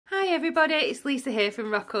Hey everybody, it's Lisa here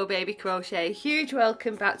from Rocco Baby Crochet. Huge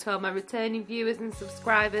welcome back to all my returning viewers and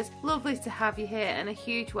subscribers. Lovely to have you here, and a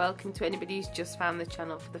huge welcome to anybody who's just found the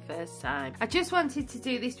channel for the first time. I just wanted to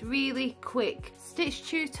do this really quick stitch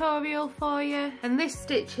tutorial for you, and this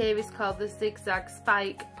stitch here is called the Zigzag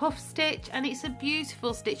Spike Puff Stitch, and it's a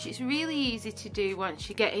beautiful stitch. It's really easy to do once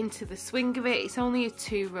you get into the swing of it. It's only a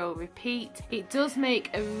 2-row repeat. It does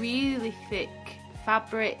make a really thick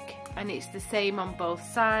fabric, and it's the same on both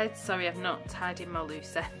sides. Sorry, I've not tied in my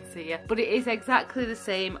loose ends here, but it is exactly the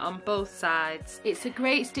same on both sides. It's a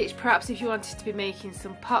great stitch perhaps if you wanted to be making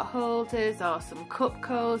some pot holders or some cup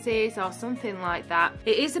cozies or something like that.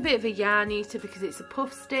 It is a bit of a yarn eater because it's a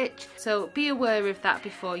puff stitch, so be aware of that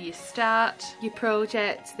before you start your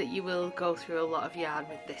project, that you will go through a lot of yarn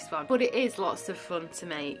with this one, but it is lots of fun to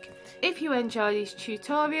make. If you enjoy these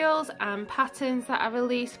tutorials and patterns that I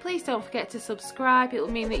release, please don't forget to subscribe. It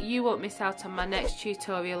will mean that you won't miss out on my next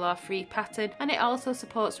tutorial or free pattern, and it also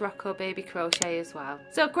supports Rocco Baby Crochet as well.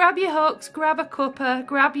 So grab your hooks, grab a cuppa,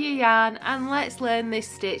 grab your yarn, and let's learn this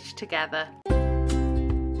stitch together.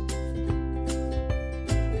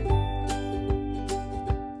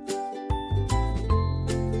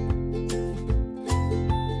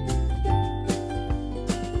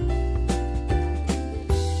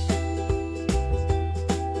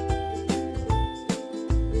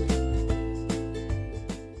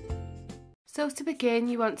 So to begin,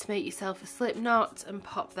 you want to make yourself a slip knot and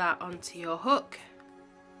pop that onto your hook.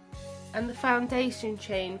 And the foundation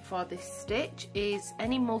chain for this stitch is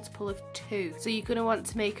any multiple of 2. So you're going to want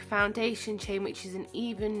to make a foundation chain which is an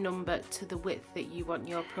even number to the width that you want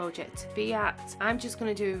your project to be at. I'm just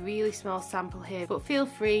going to do a really small sample here, but feel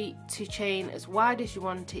free to chain as wide as you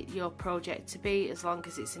want it your project to be, as long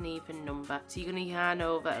as it's an even number. So you're going to yarn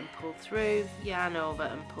over and pull through, yarn over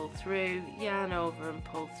and pull through, yarn over and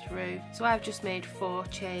pull through. So I've just made 4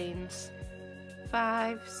 chains,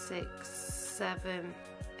 5, 6, 7,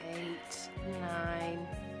 8, 9,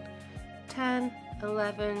 10,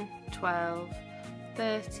 11, 12,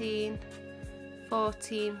 13,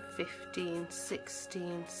 14, 15,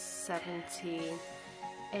 16, 17,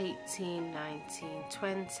 18, 19,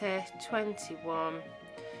 20, 21,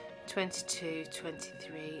 22,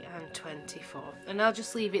 23 and 24, and I'll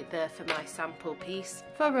just leave it there for my sample piece.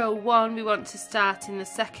 For row 1 we want to start in the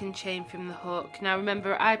second chain from the hook. Now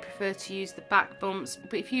remember, I prefer to use the back bumps,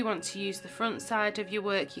 but if you want to use the front side of your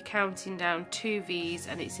work, you're counting down 2 V's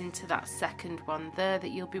and it's into that second one there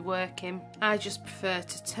that you'll be working. I just prefer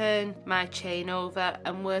to turn my chain over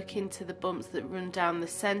and work into the bumps that run down the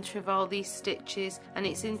centre of all these stitches, and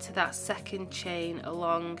it's into that second chain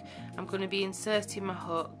along. I'm going to be inserting my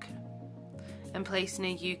hook and placing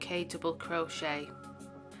a UK double crochet,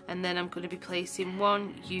 and then I'm going to be placing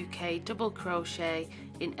 1 UK double crochet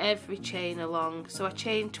in every chain along. So I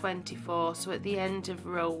chained 24, so at the end of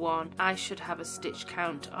row 1 I should have a stitch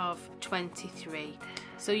count of 23.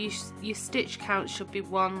 So your stitch count should be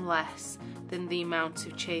 1 less than the amount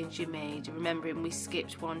of chains you made, remembering we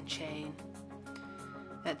skipped 1 chain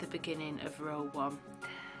at the beginning of row 1.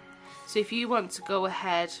 So if you want to go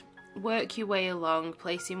ahead, work your way along,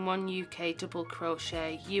 placing 1 UK double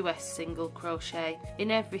crochet, US single crochet in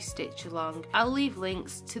every stitch along. I'll leave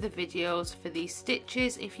links to the videos for these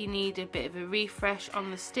stitches if you need a bit of a refresh on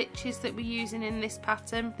the stitches that we're using in this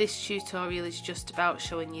pattern. This tutorial is just about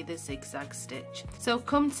showing you the zigzag stitch. So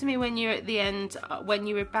come to me when you're at the end, when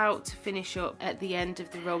you're about to finish up at the end of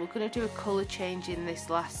the row. We're going to do a colour change in this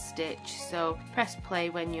last stitch, so press play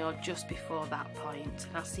when you're just before that point.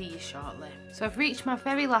 I'll see you shortly. So I've reached my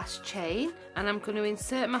very last chain, and I'm going to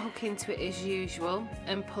insert my hook into it as usual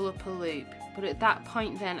and pull up a loop, but at that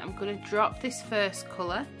point then I'm going to drop this first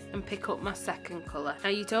colour and pick up my second colour. Now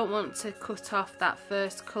you don't want to cut off that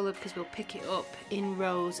first colour because we'll pick it up in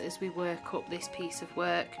rows as we work up this piece of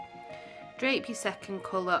work. Drape your second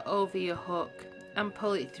colour over your hook and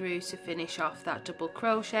pull it through to finish off that double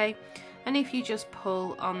crochet, and if you just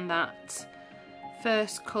pull on that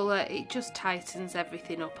first colour, it just tightens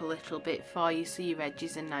everything up a little bit for you so your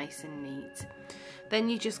edges are nice and neat. Then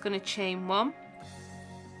you're just going to chain 1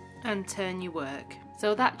 and turn your work.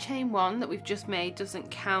 So that chain 1 that we've just made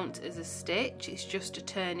doesn't count as a stitch, it's just a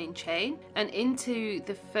turning chain, and into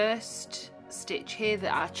the first stitch here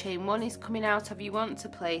that our chain 1 is coming out of, you want to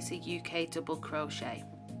place a UK double crochet,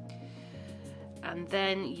 and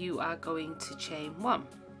then you are going to chain 1.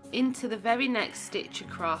 Into the very next stitch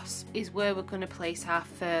across is where we're going to place our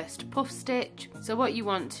first puff stitch. So what you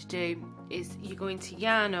want to do is you're going to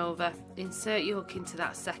yarn over, insert your hook into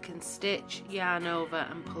that second stitch, yarn over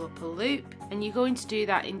and pull up a loop, and you're going to do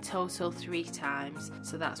that in total 3 times.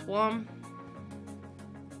 So that's 1,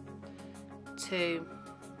 2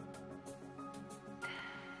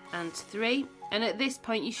 and 3, and at this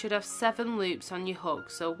point you should have 7 loops on your hook.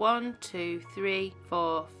 So 1, 2, 3,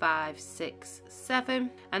 4, 5, 6,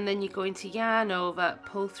 7, and then you're going to yarn over,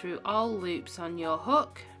 pull through all loops on your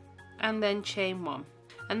hook, and then chain 1.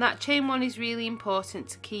 And that chain 1 is really important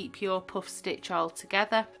to keep your puff stitch all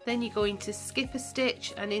together. Then you're going to skip a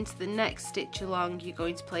stitch, and into the next stitch along you're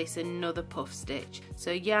going to place another puff stitch.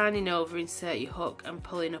 So yarning over, insert your hook and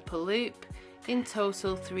pulling up a loop, in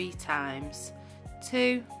total 3 times.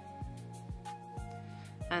 2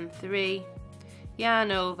 and 3,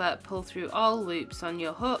 yarn over, pull through all loops on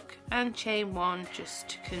your hook and chain 1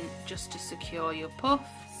 just to secure your puff.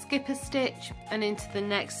 Skip a stitch, and into the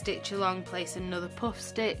next stitch along place another puff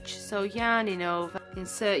stitch. So yarning over,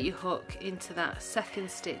 insert your hook into that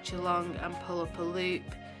second stitch along and pull up a loop,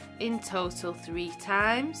 in total 3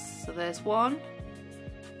 times. So there's 1,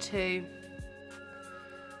 2,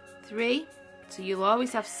 3. So you'll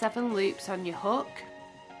always have 7 loops on your hook.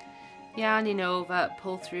 Yarning over,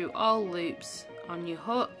 pull through all loops on your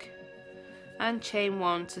hook and chain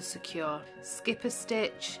 1 to secure. Skip a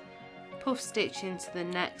stitch, puff stitch into the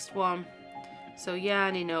next one. So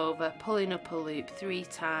yarning over, pulling up a loop 3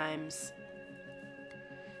 times.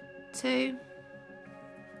 2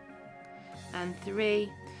 and 3.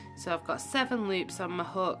 So I've got 7 loops on my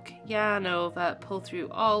hook, yarn over, pull through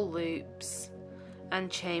all loops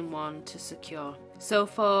and chain 1 to secure. So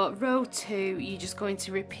for row 2 you're just going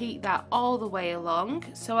to repeat that all the way along.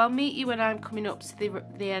 So I'll meet you when I'm coming up to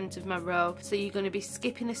the end of my row. So you're going to be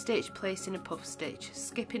skipping a stitch, placing a puff stitch,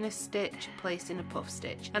 skipping a stitch, placing a puff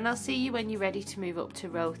stitch, and I'll see you when you're ready to move up to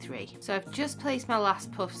row 3. So I've just placed my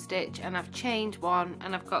last puff stitch and I've chained 1,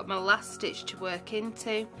 and I've got my last stitch to work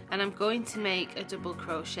into, and I'm going to make a double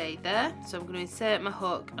crochet there. So I'm going to insert my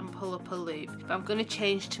hook and pull up a loop. But I'm going to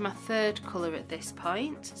change to my 3rd colour at this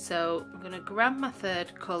point. So I'm going to grab my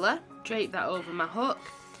 3rd colour, drape that over my hook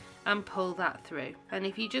and pull that through. And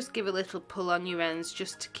if you just give a little pull on your ends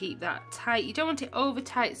just to keep that tight, you don't want it over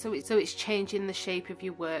tight so it's changing the shape of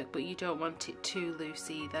your work, but you don't want it too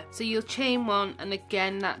loose either. So you'll chain 1, and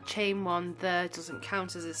again that chain 1 there doesn't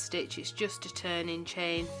count as a stitch, it's just a turning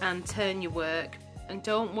chain, and turn your work. And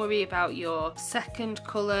don't worry about your 2nd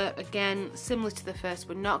colour. Again, similar to the first,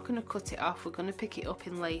 we're not going to cut it off, we're going to pick it up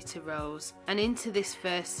in later rows. And into this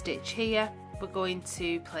first stitch here we're going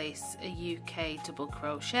to place a UK double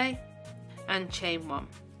crochet and chain 1.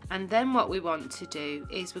 And then what we want to do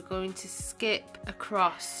is we're going to skip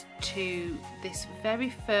across to this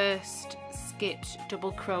very first skipped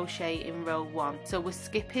double crochet in row 1. So we're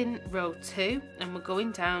skipping row 2 and we're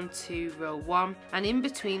going down to row 1, and in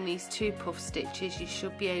between these 2 puff stitches you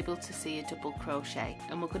should be able to see a double crochet,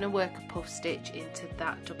 and we're going to work a puff stitch into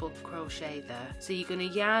that double crochet there. So you're going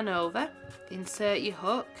to yarn over, insert your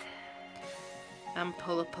hook and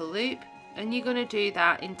pull up a loop, and you're going to do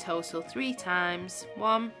that in total 3 times.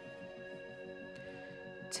 1,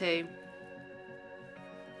 2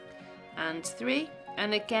 and 3,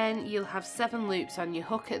 and again you'll have 7 loops on your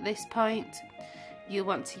hook at this point. You'll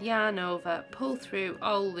want to yarn over, pull through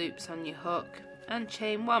all loops on your hook and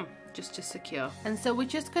chain 1 just to secure. And so we're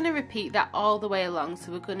just going to repeat that all the way along.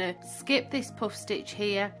 So we're going to skip this puff stitch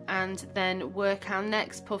here and then work our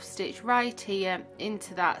next puff stitch right here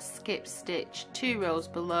into that skip stitch 2 rows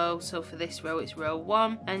below. So for this row it's row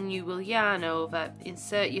 1, and you will yarn over,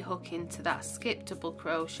 insert your hook into that skip double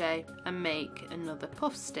crochet and make another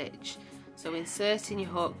puff stitch. So inserting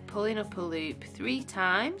your hook, pulling up a loop 3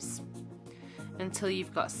 times until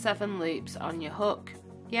you've got 7 loops on your hook,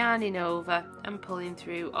 yarning over and pulling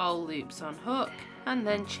through all loops on hook, and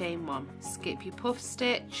then chain 1. Skip your puff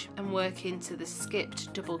stitch and work into the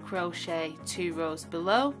skipped double crochet 2 rows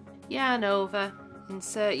below, yarn over,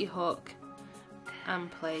 insert your hook and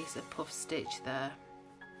place a puff stitch there.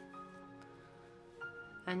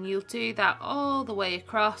 And you'll do that all the way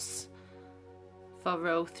across for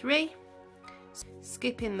row 3.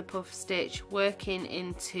 Skipping the puff stitch, working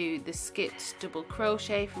into the skipped double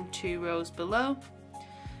crochet from 2 rows below.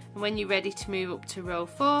 And when you're ready to move up to row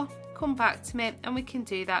 4, come back to me and we can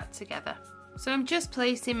do that together. So I'm just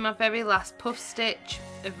placing my very last puff stitch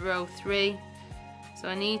of row 3. So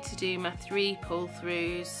I need to do my 3 pull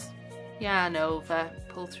throughs, yarn over,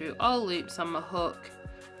 pull through all loops on my hook,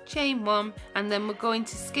 chain 1, and then we're going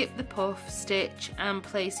to skip the puff stitch and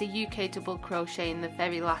place a UK double crochet in the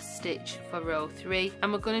very last stitch for row 3,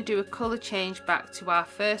 and we're going to do a colour change back to our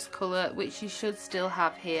first colour, which you should still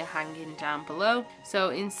have here hanging down below. So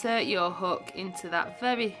insert your hook into that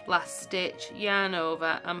very last stitch, yarn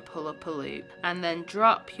over and pull up a loop, and then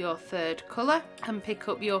drop your 3rd colour and pick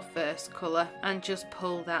up your 1st colour and just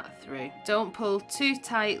pull that through. Don't pull too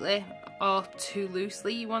tightly, or too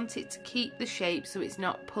loosely. You want it to keep the shape so it's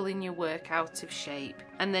not pulling your work out of shape.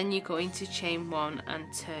 And then you're going to chain 1 and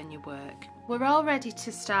turn your work. We're all ready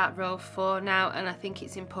to start row 4 now, and I think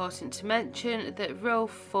it's important to mention that row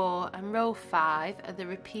 4 and row 5 are the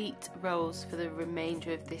repeat rows for the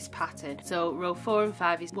remainder of this pattern. So row 4 and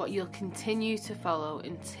 5 is what you'll continue to follow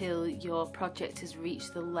until your project has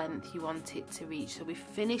reached the length you want it to reach. So we've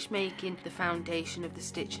finished making the foundation of the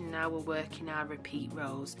stitch and now we're working our repeat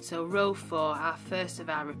rows. So row 4, our first of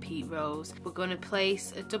our repeat rows, we're going to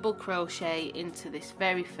place a double crochet into this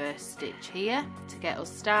very first stitch here to get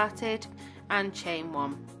us started, and chain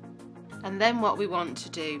 1. And then what we want to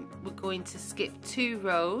do, we're going to skip 2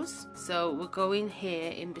 rows. So we're going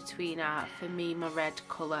here in between our, for me, my red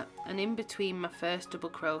colour, and in between my first double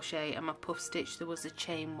crochet and my puff stitch there was a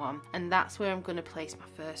chain 1, and that's where I'm going to place my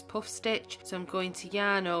first puff stitch. So I'm going to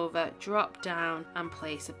yarn over, drop down and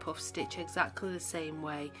place a puff stitch exactly the same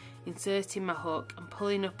way, inserting my hook and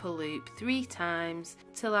pulling up a loop 3 times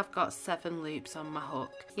till I've got 7 loops on my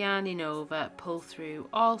hook, yarning over, pull through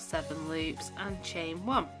all 7 loops and chain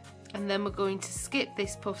 1. And then we're going to skip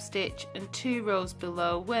this puff stitch, and 2 rows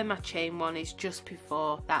below where my chain 1 is, just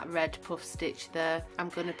before that red puff stitch there, I'm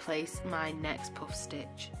going to place my next puff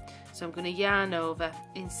stitch. So I'm going to yarn over,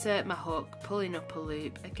 insert my hook, pulling up a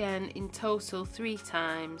loop, again in total 3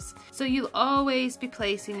 times. So you'll always be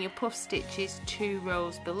placing your puff stitches 2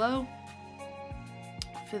 rows below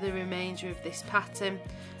for the remainder of this pattern,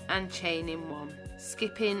 and chaining 1,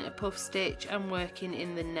 skipping a puff stitch and working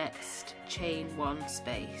in the next chain 1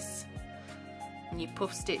 space. And your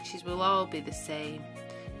puff stitches will all be the same,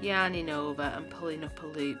 yarning over and pulling up a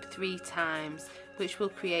loop 3 times, which will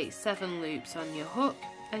create 7 loops on your hook,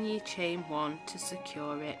 and you chain 1 to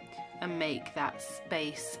secure it and make that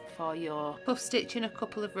space for your puff stitch in a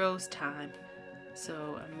couple of rows time.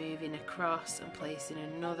 So I'm moving across and placing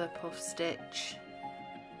another puff stitch,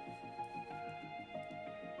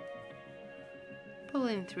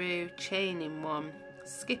 pulling through, chaining 1,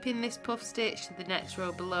 skipping this puff stitch to the next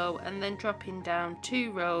row below, and then dropping down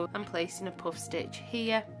 2 rows and placing a puff stitch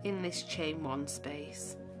here in this chain 1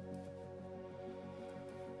 space.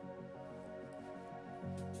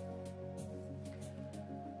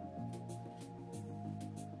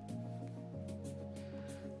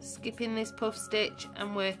 Skipping this puff stitch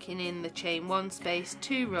and working in the chain 1 space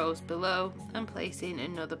 2 rows below and placing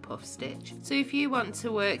another puff stitch. So if you want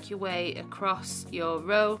to work your way across your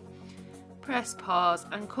row, press pause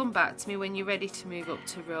and come back to me when you're ready to move up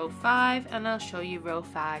to row 5, and I'll show you row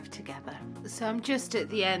 5 together. So I'm just at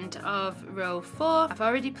the end of row 4. I've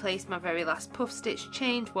already placed my very last puff stitch,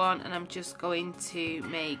 chained 1, and I'm just going to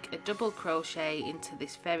make a double crochet into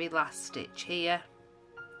this very last stitch here,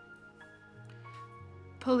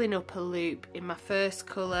 pulling up a loop in my first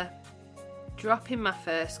colour, dropping my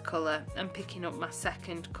first colour and picking up my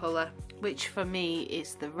second colour, which for me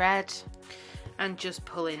is the red, and just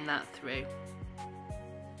pulling that through.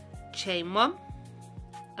 Chain 1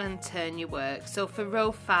 and turn your work. So for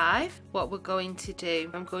row 5, what we're going to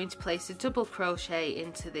do, I'm going to place a double crochet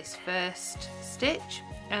into this first stitch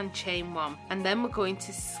and chain 1, and then we're going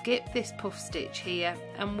to skip this puff stitch here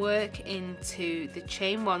and work into the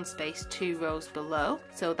chain 1 space 2 rows below.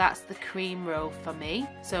 So that's the cream row for me.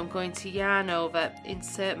 So I'm going to yarn over,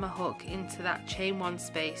 insert my hook into that chain 1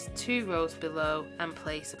 space 2 rows below and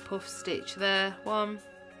place a puff stitch there, 1,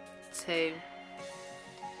 2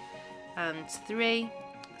 and 3,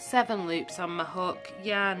 7 loops on my hook,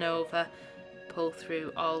 yarn over, pull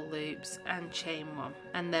through all loops and chain 1,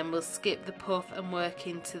 and then we'll skip the puff and work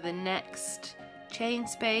into the next chain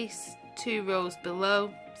space 2 rows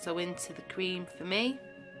below, so into the cream for me,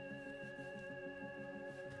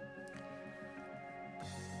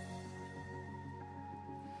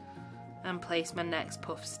 and place my next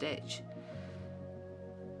puff stitch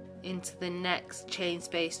into the next chain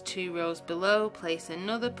space 2 rows below, place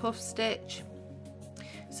another puff stitch.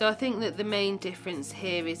 So I think that the main difference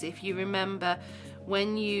here is, if you remember,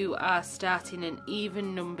 when you are starting an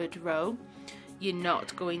even numbered row, you're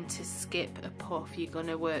not going to skip a puff, you're going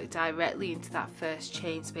to work directly into that first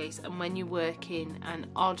chain space, and when you're working an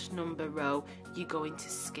odd number row, you're going to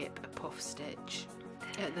skip a puff stitch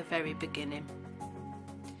at the very beginning.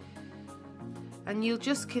 And you'll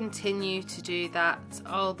just continue to do that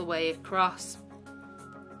all the way across,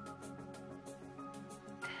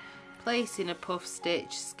 placing a puff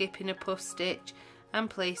stitch, skipping a puff stitch and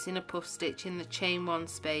placing a puff stitch in the chain 1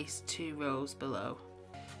 space 2 rows below.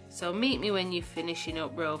 So meet me when you're finishing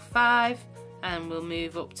up row 5 and we'll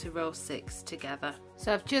move up to row 6 together.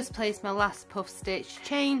 So I've just placed my last puff stitch,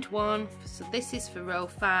 chained 1, so this is for row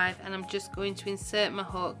 5, and I'm just going to insert my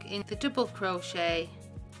hook in the double crochet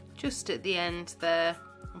just at the end there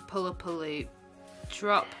and pull up a loop,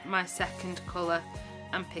 drop my second colour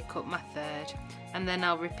and pick up my third, and then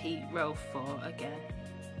I'll repeat row 4 again.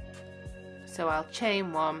 So I'll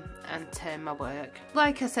chain 1 and turn my work.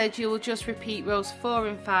 Like I said, you will just repeat rows 4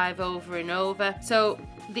 and 5 over and over. So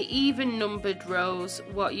the even numbered rows,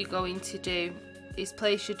 what you're going to do is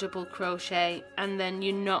place your double crochet, and then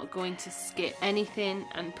you're not going to skip anything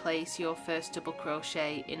and place your first double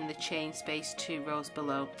crochet in the chain space 2 rows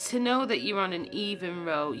below. To know that you're on an even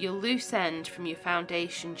row, your loose end from your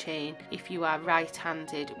foundation chain, if you are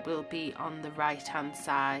right-handed, will be on the right hand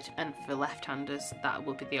side, and for left-handers that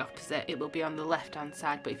will be the opposite, it will be on the left hand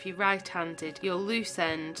side. But if you're right-handed, your loose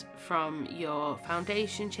end from your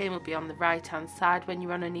foundation chain will be on the right hand side when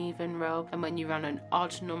you're on an even row, and when you're on an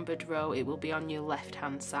odd numbered row it will be on your left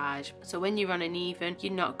hand side. So when you're on an even,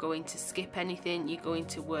 you're not going to skip anything, you're going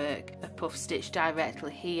to work a puff stitch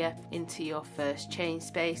directly here into your first chain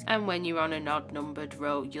space, and when you're on an odd numbered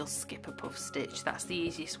row you'll skip a puff stitch. That's the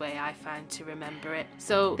easiest way I find to remember it.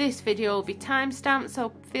 So this video will be time stamped,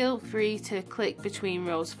 so feel free to click between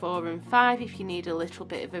rows 4 and 5 if you need a little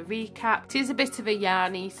bit of a recap. It is a bit of a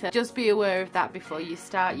yarn eater, just be aware of that before you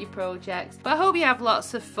start your projects. But I hope you have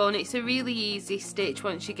lots of fun. It's a really easy stitch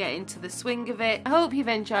once you get into the swing of it. I hope you've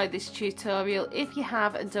enjoyed this tutorial. If you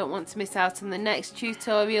have and don't want to miss out on the next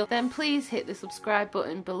tutorial, then please hit the subscribe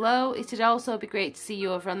button below. It would also be great to see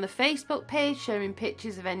you over on the Facebook page, sharing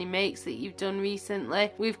pictures of any makes that you've done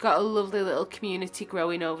recently. We've got a lovely little community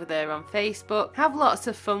growing over there on Facebook. Have lots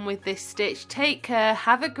of fun with this stitch. Take care,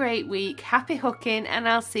 have a great week, happy hooking, and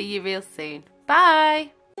I'll see you real soon.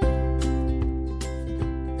 Bye!